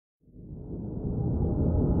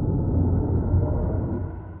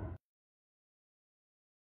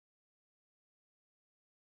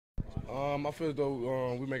I feel as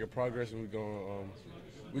though we making progress and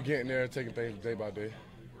we getting there, taking things day by day.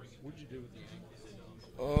 What'd you do with the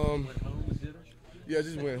Um, went home and did it? yeah, I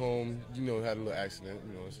just went home. Had a little accident.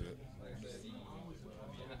 That's it.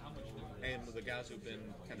 And the guys who've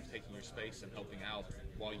been kind of taking your space and helping out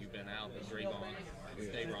while you've been out,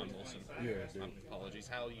 Davon Wilson. Yeah. Apologies.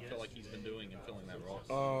 How you feel like he's been doing in filling that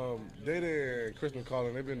role? Data and Chris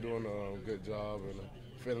McCollum, they've been doing a good job and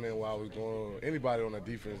filling in while we're going. Anybody on the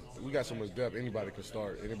defense, we got so much depth. Anybody can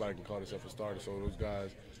start. Anybody can call themselves a starter. So those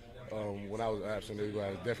guys, when I was absent, those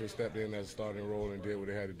guys definitely stepped in as a starting role and did what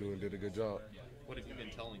they had to do and did a good job. What have you been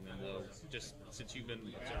telling them, though, just since you've been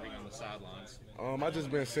observing on the sidelines? I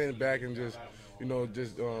just been sitting back and just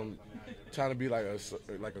trying to be like a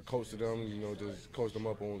coach to them. Just coach them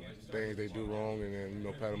up on things they do wrong, and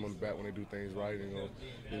then pat them on the back when they do things right.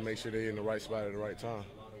 And make sure they're in the right spot at the right time.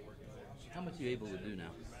 How much are you able to do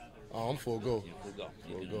now? I'm full go. You're full go.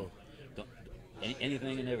 Full go.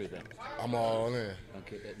 Anything and everything. I'm all in.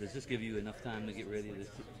 Okay. Does this give you enough time to get ready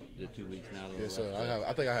the 2 weeks now? Yes, sir.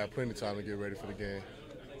 I think I have plenty of time to get ready for the game.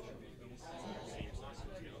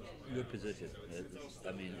 Your position.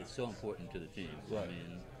 I mean, it's so important to the team. Right. I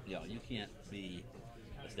mean, you can't be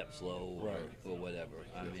a step slow or whatever.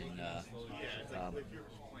 I mean,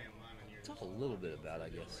 talk a little bit about, I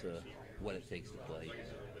guess, what it takes to play.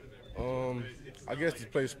 I guess to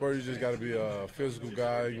play Spurs, you just got to be a physical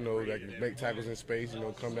guy, that can make tackles in space,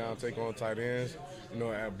 come down, take on tight ends,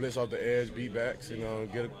 blitz off the edge, beat backs,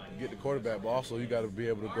 get the quarterback. But also you got to be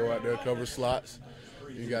able to go out there, cover slots.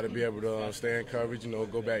 You got to be able to stay in coverage,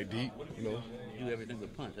 go back deep, Do everything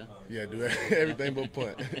but punt, huh? Yeah, do everything but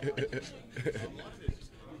punt. How are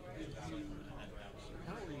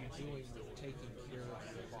you doing with taking care of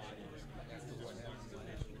your body after what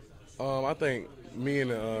happened? I think me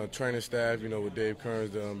and the training staff, with Dave Kearns,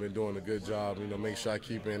 been doing a good job. Make sure I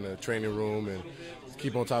keep in the training room and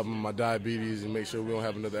keep on top of my diabetes and make sure we don't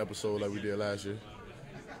have another episode like we did last year.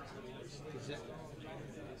 Is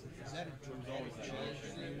that a dramatic change?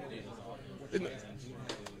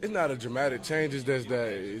 It's not a dramatic change. It's just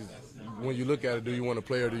that when you look at it, do you want to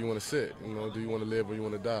play or do you want to sit? Do you want to live or you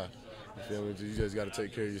want to die? You feel me? You just got to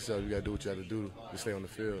take care of yourself. You got to do what you have to do to stay on the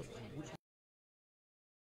field.